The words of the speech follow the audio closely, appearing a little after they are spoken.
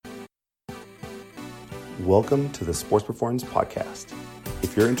Welcome to the Sports Performance Podcast.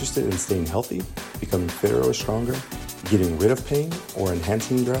 If you're interested in staying healthy, becoming fitter or stronger, getting rid of pain, or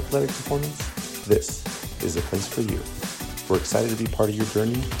enhancing your athletic performance, this is the place for you. We're excited to be part of your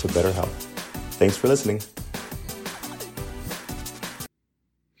journey to better health. Thanks for listening.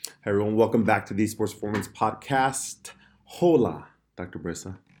 Hey everyone, welcome back to the Sports Performance Podcast. Hola, Dr.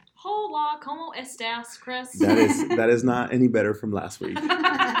 Brissa. Hola, ¿cómo estás, Chris? That is not any better from last week.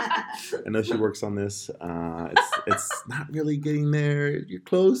 I know she works on this. It's not really getting there. You're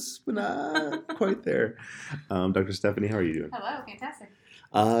close, but not quite there. Dr. Stephanie, how are you doing? Hello, fantastic.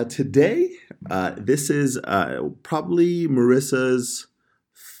 Today, this is probably Marissa's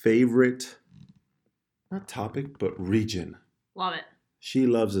favorite, not topic, but region. Love it. She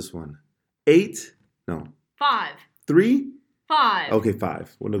loves this one. 5. 3? 5. Okay,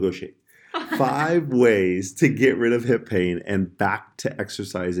 5. We'll negotiate. 5 ways to get rid of hip pain and back to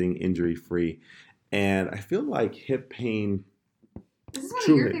exercising injury-free. And I feel like hip pain... This is one of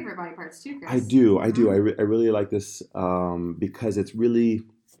your favorite body parts too, Chris. I do. I really like this because it's really,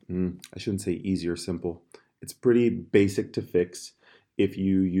 I shouldn't say easy or simple. It's pretty basic to fix if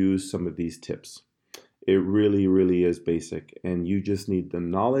you use some of these tips. It really, really is basic. And you just need the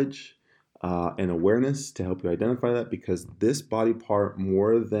knowledge and awareness to help you identify that, because this body part,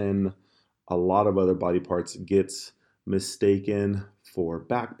 more than a lot of other body parts, gets mistaken for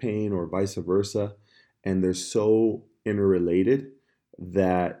back pain or vice versa. And they're so interrelated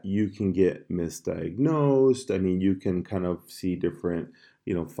that you can get misdiagnosed. I mean, you can kind of see different,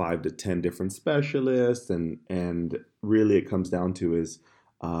 5 to 10 different specialists. And really it comes down to is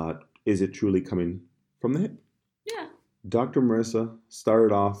it truly coming from the hip? Yeah. Dr. Marissa,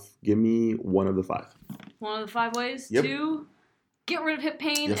 started off, give me one of the 5. One of the 5 ways Yep. to get rid of hip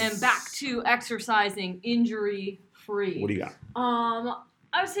pain Yes. and back to exercising injury-free. What do you got?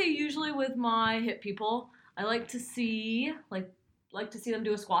 I would say usually with my hip people, I like to see them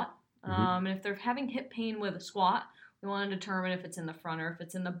do a squat. And if they're having hip pain with a squat, we want to determine if it's in the front or if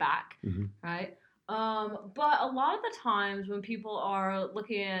it's in the back, right? But a lot of the times when people are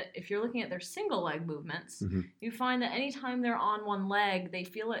if you're looking at their single leg movements, you find that anytime they're on one leg, they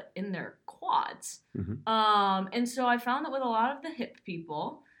feel it in their quads. And so I found that with a lot of the hip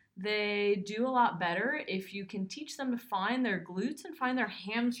people, they do a lot better if you can teach them to find their glutes and find their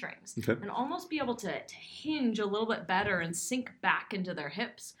hamstrings and almost be able to hinge a little bit better and sink back into their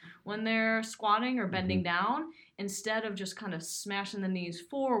hips when they're squatting or bending down, instead of just kind of smashing the knees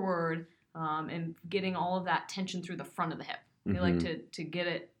forward and getting all of that tension through the front of the hip. We like to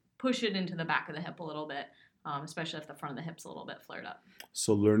push it into the back of the hip a little bit, especially if the front of the hip's a little bit flared up.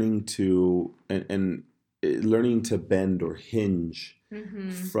 So learning to learning to bend or hinge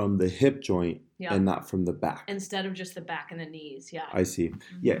from the hip joint and not from the back. Instead of just the back and the knees, yeah. I see.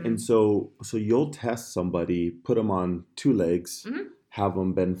 Yeah, and so you'll test somebody, put them on 2 legs, have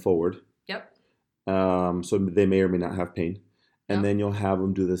them bend forward. Yep. So they may or may not have pain. And then you'll have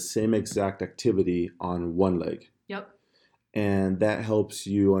them do the same exact activity on 1 leg. Yep. And that helps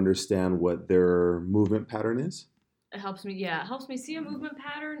you understand what their movement pattern is. It helps me see a movement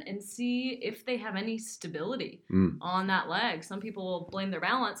pattern and see if they have any stability on that leg. Some people will blame their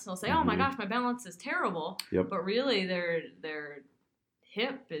balance and they'll say, oh my gosh, my balance is terrible. Yep. But really their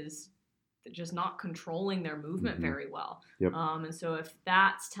hip is just not controlling their movement very well. Yep. And so if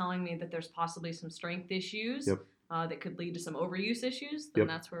that's telling me that there's possibly some strength issues that could lead to some overuse issues, then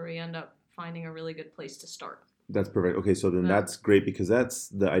that's where we end up finding a really good place to start. That's perfect. Okay, so then that's great, because that's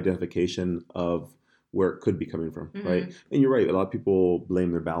the identification of where it could be coming from, right? And you're right, a lot of people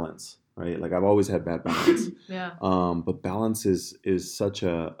blame their balance, right? Like, I've always had bad balance. But balance is such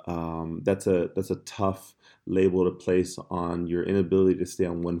a that's a tough label to place on your inability to stay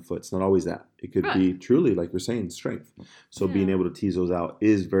on one foot. It's not always that. It could be truly, like you're saying, strength. So being able to tease those out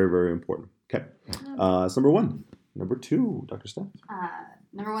is very, very important. Okay. That's number 1. Number 2, Dr. Steph.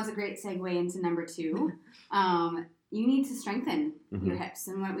 Number 1's a great segue into number 2. You need to strengthen your hips.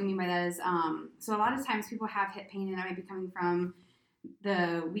 And what we mean by that is, so a lot of times people have hip pain, and that might be coming from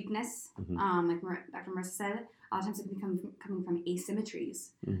the weakness, like Dr. Marissa said. A lot of times it can be coming from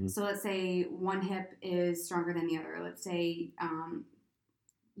asymmetries. So let's say one hip is stronger than the other. Let's say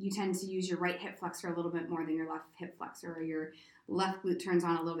you tend to use your right hip flexor a little bit more than your left hip flexor, or your left glute turns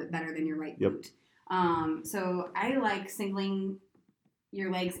on a little bit better than your right glute. So I like singling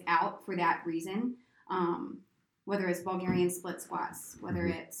your legs out for that reason. Whether it's Bulgarian split squats, whether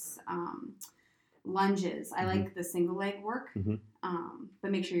it's lunges. I like the single leg work,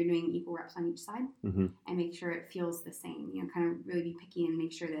 but make sure you're doing equal reps on each side and make sure it feels the same. Kind of really be picky and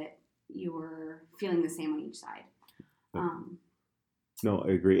make sure that you're feeling the same on each side. No,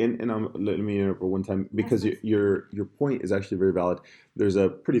 I agree. And let me interrupt for one time because Yes, your point is actually very valid. There's a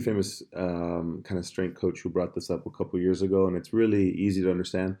pretty famous kind of strength coach who brought this up a couple years ago, and it's really easy to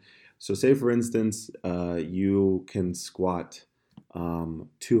understand. So, say for instance, you can squat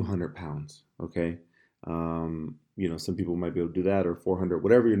 200 pounds. Okay, some people might be able to do that, or 400,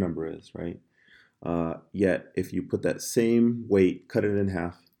 whatever your number is, right? Yet, if you put that same weight, cut it in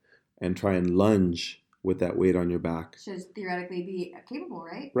half, and try and lunge with that weight on your back, should theoretically be capable,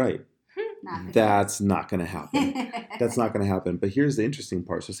 right? right? Not the That's not going to happen. case. That's not going to happen. But here's the interesting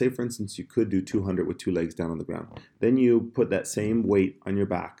part. So, say for instance, you could do 200 with two legs down on the ground. Then you put that same weight on your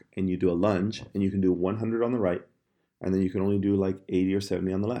back and you do a lunge, and you can do 100 on the right, and then you can only do like 80 or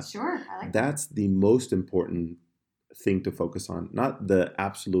 70 on the left. Sure, I like that. That's the most important thing to focus on, not the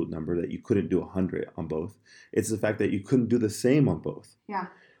absolute number that you couldn't do 100 on both. It's the fact that you couldn't do the same on both. Yeah.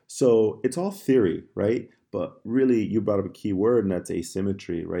 So it's all theory, right? But really, you brought up a key word, and that's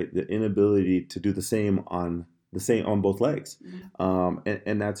asymmetry, right? The inability to do the same on both legs,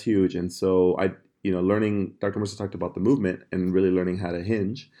 and that's huge. And so learning. Dr. Mercer talked about the movement and really learning how to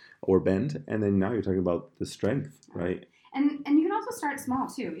hinge or bend, and then now you're talking about the strength, right? And you can also start small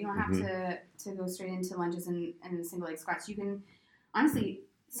too. You don't have to go straight into lunges and single leg squats. You can honestly.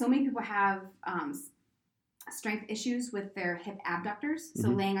 So many people have strength issues with their hip abductors. So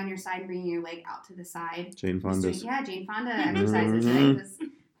laying on your side and bringing your leg out to the side. Jane Fonda's. Yeah, Jane Fonda exercises, right?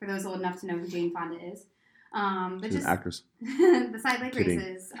 For those old enough to know who Jane Fonda is. But She's just an actress. the side leg Kidding.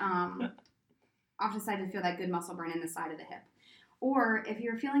 raises often decided to feel that good muscle burn in the side of the hip. Or if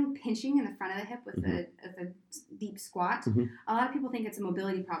you're feeling pinching in the front of the hip with a deep squat, a lot of people think it's a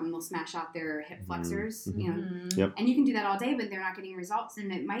mobility problem. They'll smash out their hip flexors, Yep. and you can do that all day, but they're not getting results,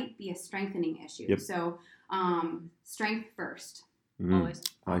 and it might be a strengthening issue. Yep. So strength first. Always.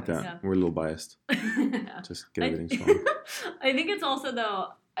 I like that. Yeah. We're a little biased. Yeah. Just get everything strong. I think it's also, though,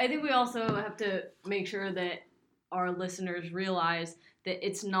 I think we also have to make sure that our listeners realize that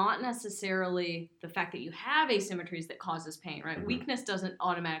it's not necessarily the fact that you have asymmetries that causes pain, right? Weakness doesn't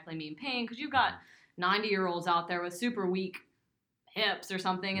automatically mean pain, because you've got 90-year-olds out there with super weak hips or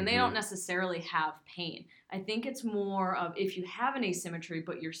something, and they don't necessarily have pain. I think it's more of, if you have an asymmetry,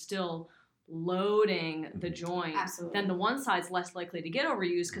 but you're still loading the joint, Absolutely. then the one side's less likely to get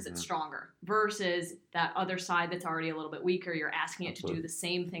overused because it's stronger, versus that other side that's already a little bit weaker. You're asking it to do the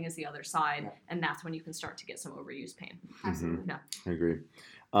same thing as the other side, and that's when you can start to get some overuse pain. Absolutely. Yeah. I agree.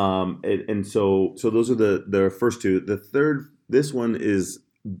 And so those are the first two. The third, this one is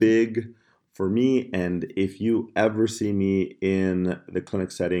big for me, and if you ever see me in the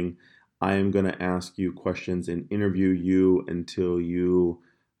clinic setting, I am going to ask you questions and interview you until you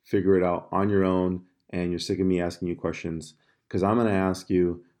figure it out on your own and you're sick of me asking you questions, because I'm going to ask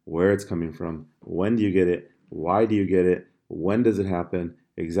you where it's coming from, when do you get it, why do you get it, when does it happen,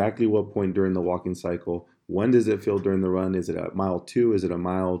 exactly what point during the walking cycle, when does it feel during the run, is it a mile 2, is it a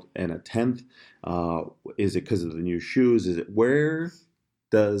mile and a tenth, is it because of the new shoes, where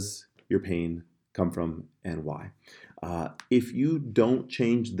does your pain come from and why? If you don't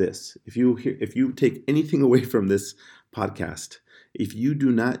change this, if you take anything away from this podcast, if you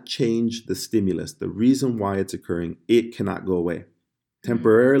do not change the stimulus, the reason why it's occurring, it cannot go away.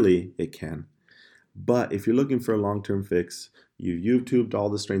 Temporarily, it can. But if you're looking for a long-term fix, you've YouTubed all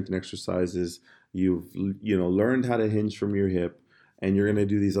the strength and exercises, you've learned how to hinge from your hip, and you're going to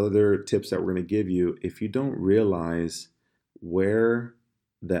do these other tips that we're going to give you. If you don't realize where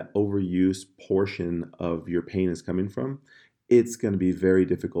that overuse portion of your pain is coming from, it's going to be very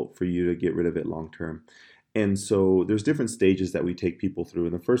difficult for you to get rid of it long-term. And so there's different stages that we take people through.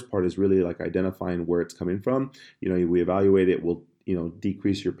 And the first part is really like identifying where it's coming from. We evaluate it. We'll,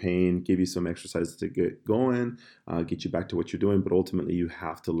 decrease your pain, give you some exercises to get going, get you back to what you're doing. But ultimately, you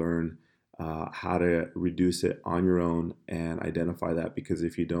have to learn how to reduce it on your own and identify that, because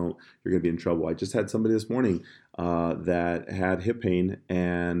if you don't, you're going to be in trouble. I just had somebody this morning that had hip pain,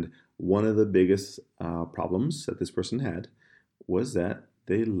 and one of the biggest problems that this person had was that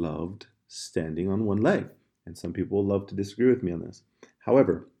they loved standing on one leg. And some people love to disagree with me on this.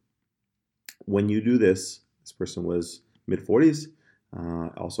 However, when you do this person was mid-40s,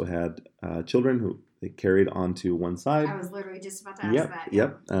 also had children who they carried onto one side. I was literally just about to ask that.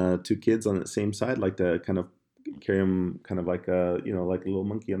 Yep. 2 kids on the same side, like to kind of carry them kind of like like a little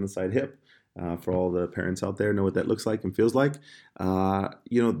monkey on the side hip. For all the parents out there, know what that looks like and feels like.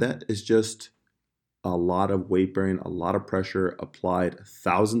 That is just a lot of weight bearing, a lot of pressure applied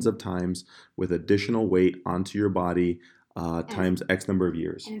thousands of times with additional weight onto your body times X number of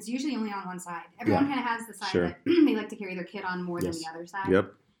years. And it's usually only on one side. Everyone kind of has the side that they like to carry their kid on more than the other side.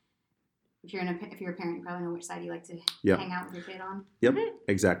 Yep. if you're a parent, you probably know which side you like to Yep. hang out with your kid on. Yep,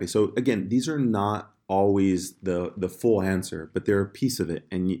 exactly. So again, these are not always the full answer, but they're a piece of it,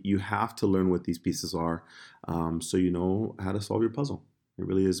 and you have to learn what these pieces are, so you know how to solve your puzzle. It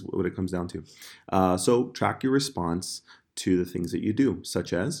really is what it comes down to. So track your response to the things that you do,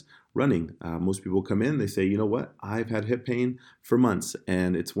 such as running. Most people come in, they say, you know what, I've had hip pain for months,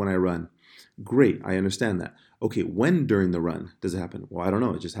 and it's when I run. Great, I understand that. Okay, when during the run does it happen? Well, I don't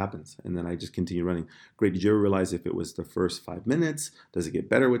know. It just happens. And then I just continue running. Great. Did you ever realize if it was the first 5 minutes? Does it get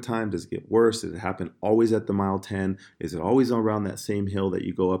better with time? Does it get worse? Does it happen always at the mile 10? Is it always around that same hill that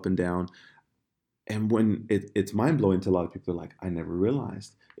you go up and down? And when it's mind-blowing to a lot of people, they're like, I never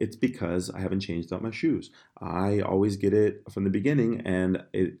realized. It's because I haven't changed out my shoes. I always get it from the beginning, and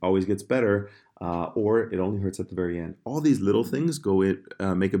it always gets better, or it only hurts at the very end. All these little things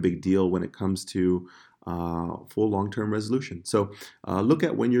make a big deal when it comes to full long-term resolution. So look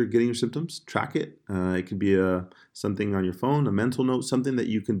at when you're getting your symptoms, track it. It can be something on your phone, a mental note, something that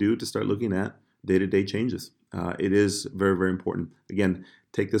you can do to start looking at day-to-day changes. It is very, very important. Again,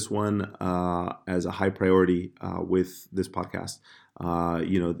 take this one as a high priority with this podcast.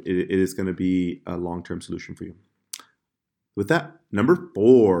 It is going to be a long-term solution for you. With that, number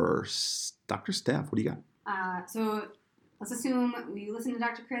 4, Dr. Steph, what do you got? So let's assume you listen to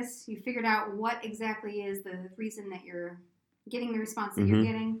Dr. Chris. You figured out what exactly is the reason that you're getting the response that you're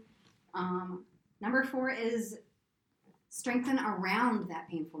getting. Number 4 is strengthen around that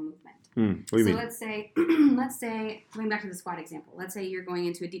painful movement. What do you mean? Let's say, going back to the squat example, let's say you're going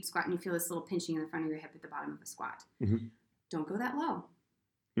into a deep squat and you feel this little pinching in the front of your hip at the bottom of the squat. Don't go that low.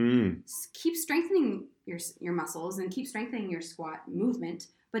 Keep strengthening your muscles and keep strengthening your squat movement,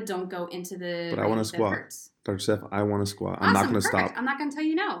 but don't go into the. But I want to squat. Hurts. Dr. Steph, I want to squat. Awesome, I'm not going to perfect. stop. I'm not going to tell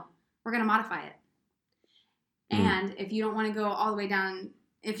you no. We're going to modify it. And if you don't want to go all the way down,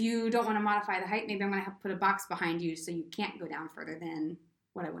 if you don't want to modify the height, maybe I'm going to have to put a box behind you so you can't go down further than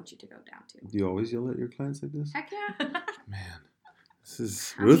what I want you to go down to. Do you always yell at your clients like this? Heck yeah. Man, this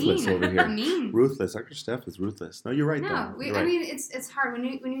is ruthless over here. I'm mean. Ruthless. Dr. Steph is ruthless. No, you're right. No, You're right. I mean it's hard when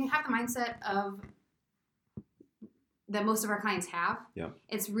you have the mindset of that most of our clients have. Yeah.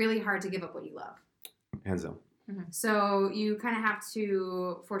 It's really hard to give up what you love. Hands down. So you kind of have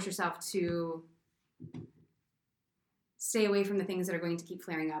to force yourself to stay away from the things that are going to keep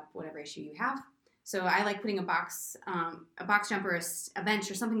flaring up whatever issue you have. So I like putting a box jump or a bench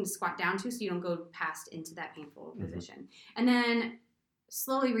or something to squat down to so you don't go past into that painful position. And then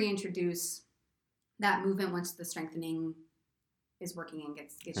slowly reintroduce that movement once the strengthening is working and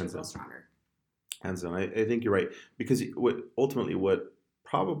gets you a little stronger. Hands down. I think you're right. Because what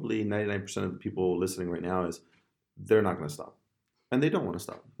probably 99% of the people listening right now is they're not going to stop. And they don't want to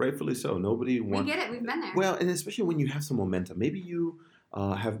stop. Rightfully so. Nobody wants... We get it. We've been there. Well, and especially when you have some momentum. Maybe you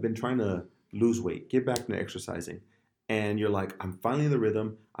have been trying to lose weight, get back into exercising, and you're like, I'm finally in the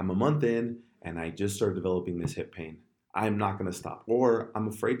rhythm, I'm a month in, and I just started developing this hip pain. I'm not going to stop. Or I'm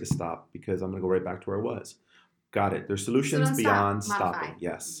afraid to stop because I'm going to go right back to where I was. Got it. There's solutions beyond stopping.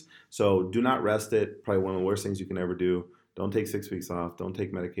 Yes. So do not rest it. Probably one of the worst things you can ever do. Don't take 6 weeks off. Don't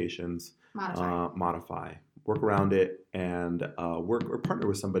take medications. Modify. Work around it and work or partner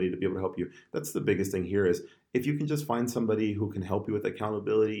with somebody to be able to help you. That's the biggest thing here is if you can just find somebody who can help you with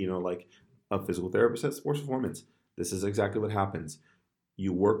accountability, like a physical therapist at Sports Performance. This is exactly what happens.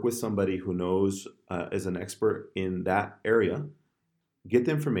 You work with somebody who knows, is an expert in that area, get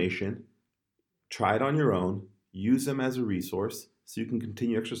the information, try it on your own, use them as a resource so you can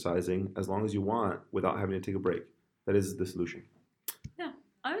continue exercising as long as you want without having to take a break. That is the solution. Yeah.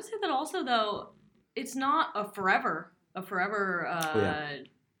 I would say that also, though, it's not a forever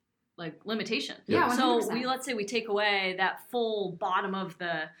like limitation. Yeah. 100%. So let's say we take away that full bottom of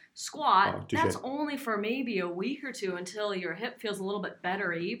the squat. That's only for maybe a week or two until your hip feels a little bit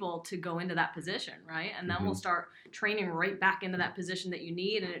better able to go into that position, right? And then we'll start training right back into that position that you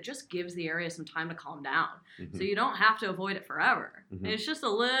need, and it just gives the area some time to calm down. So you don't have to avoid it forever. It's just a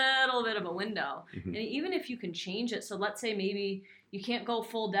little bit of a window. And even if you can change it, so let's say maybe you can't go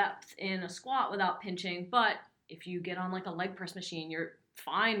full depth in a squat without pinching, but if you get on like a leg press machine, you're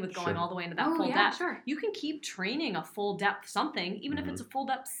fine with going all the way into that full depth. Sure. You can keep training a full depth something, even if it's a full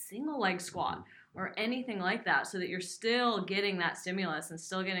depth single leg squat or anything like that, so that you're still getting that stimulus and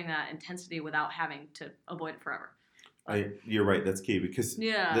still getting that intensity without having to avoid it forever. You're right. That's key because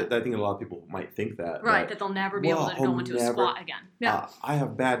I think a lot of people might think that. Right, that they'll never be able to go into a squat again. Yeah. I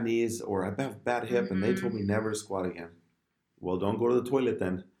have bad knees or I have bad hip and they told me never to squat again. Well, don't go to the toilet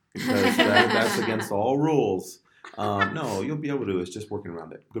then because that's against all rules. No, you'll be able to. It's just working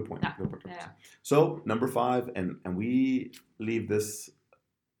around it. Good point. Yeah. Good point. Yeah. So number 5, and we leave this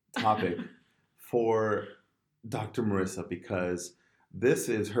topic for Dr. Marissa, because this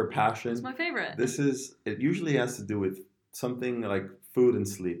is her passion. It's my favorite. It usually has to do with something like food and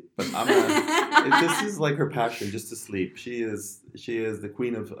sleep, but this is like her passion, just to sleep. She is the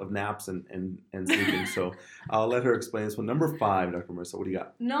queen of naps and sleeping. So I'll let her explain this one. Number 5, Dr. Marissa, what do you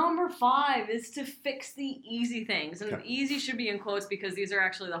got? Number 5 is to fix the easy things. And Okay. easy should be in quotes because these are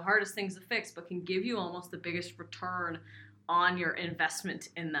actually the hardest things to fix, but can give you almost the biggest return on your investment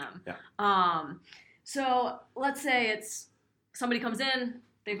in them. Yeah. So let's say it's somebody comes in,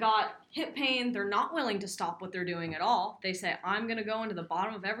 they've got hip pain, they're not willing to stop what they're doing at all. They say, I'm going to go into the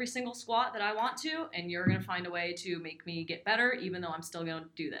bottom of every single squat that I want to, and you're going to find a way to make me get better, even though I'm still going to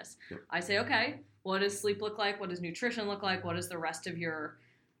do this. Yep. I say, okay, what does sleep look like? What does nutrition look like? What does the rest of your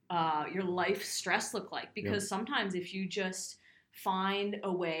life stress look like? Because sometimes if you just find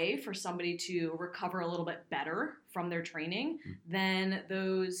a way for somebody to recover a little bit better from their training, then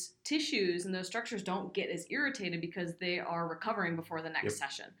those tissues and those structures don't get as irritated because they are recovering before the next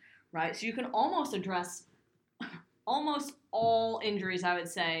session, right? So you can almost address almost all injuries, I would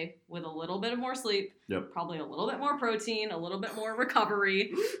say, with a little bit of more sleep, probably a little bit more protein, a little bit more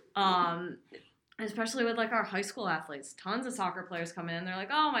recovery, especially with like our high school athletes. Tons of soccer players come in, they're like,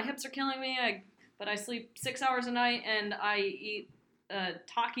 oh, my hips are killing me, but I sleep 6 hours a night and I eat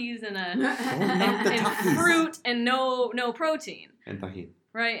Takis and fruit and no protein. And tahini.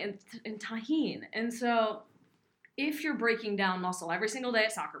 Right, and tahini. And so if you're breaking down muscle every single day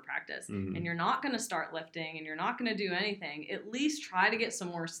at soccer practice and you're not going to start lifting and you're not going to do anything, at least try to get some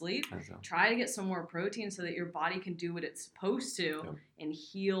more sleep, try to get some more protein so that your body can do what it's supposed to and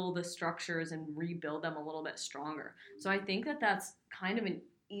heal the structures and rebuild them a little bit stronger. So I think that that's kind of an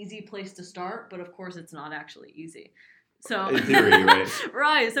easy place to start, but of course it's not actually easy. So in theory, right?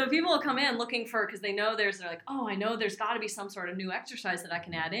 Right. So people will come in looking for, because they know they're like, oh, I know there's got to be some sort of new exercise that I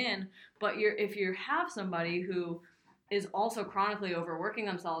can add in. But if you have somebody who is also chronically overworking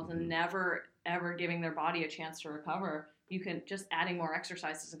themselves and never ever giving their body a chance to recover, you can just adding more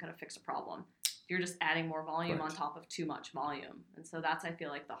exercise isn't going to fix a problem. You're just adding more volume on top of too much volume. And so that's, I feel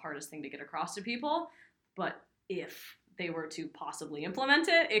like, the hardest thing to get across to people. But if they were to possibly implement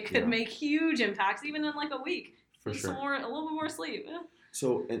it, it could make huge impacts even in like a week. For sure. A little bit more sleep.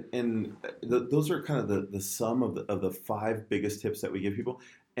 So, those are kind of the sum of the 5 biggest tips that we give people.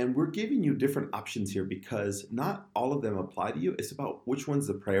 And we're giving you different options here because not all of them apply to you. It's about which one's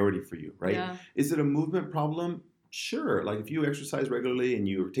the priority for you, right? Yeah. Is it a movement problem? Sure. Like if you exercise regularly and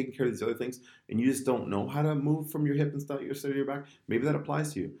you're taking care of these other things and you just don't know how to move from your hip and stuff, your back, maybe that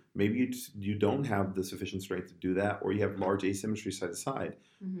applies to you. Maybe you don't have the sufficient strength to do that, or you have large asymmetry side to side,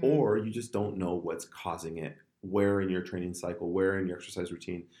 or you just don't know what's causing it. Where in your training cycle, where in your exercise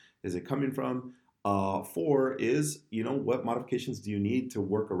routine is it coming from? 4 is, what modifications do you need to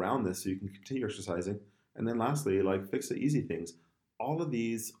work around this so you can continue exercising? And then lastly, like fix the easy things. All of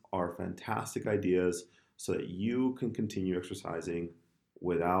these are fantastic ideas so that you can continue exercising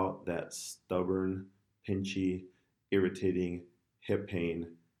without that stubborn, pinchy, irritating hip pain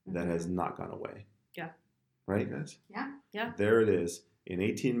that has not gone away. Yeah. Right, guys? Yeah. There it is. In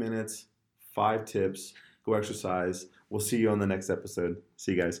 18 minutes, 5 tips. Go exercise. We'll see you on the next episode.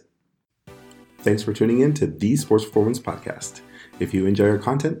 See you guys. Thanks for tuning in to the Sports Performance Podcast. If you enjoy our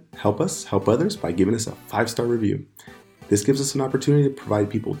content, help us help others by giving us a 5-star review. This gives us an opportunity to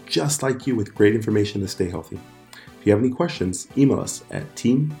provide people just like you with great information to stay healthy. If you have any questions, email us at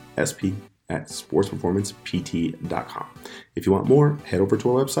teamsp@sportsperformancept.com. If you want more, head over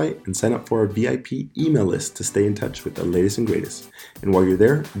to our website and sign up for our VIP email list to stay in touch with the latest and greatest. And while you're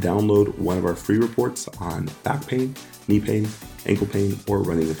there, download one of our free reports on back pain, knee pain, ankle pain, or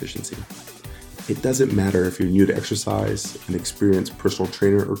running efficiency. It doesn't matter if you're new to exercise, an experienced personal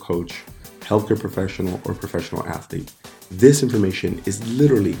trainer or coach, healthcare professional, or professional athlete. This information is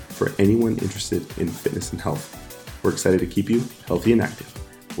literally for anyone interested in fitness and health. We're excited to keep you healthy and active.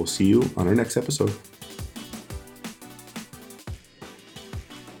 We'll see you on our next episode.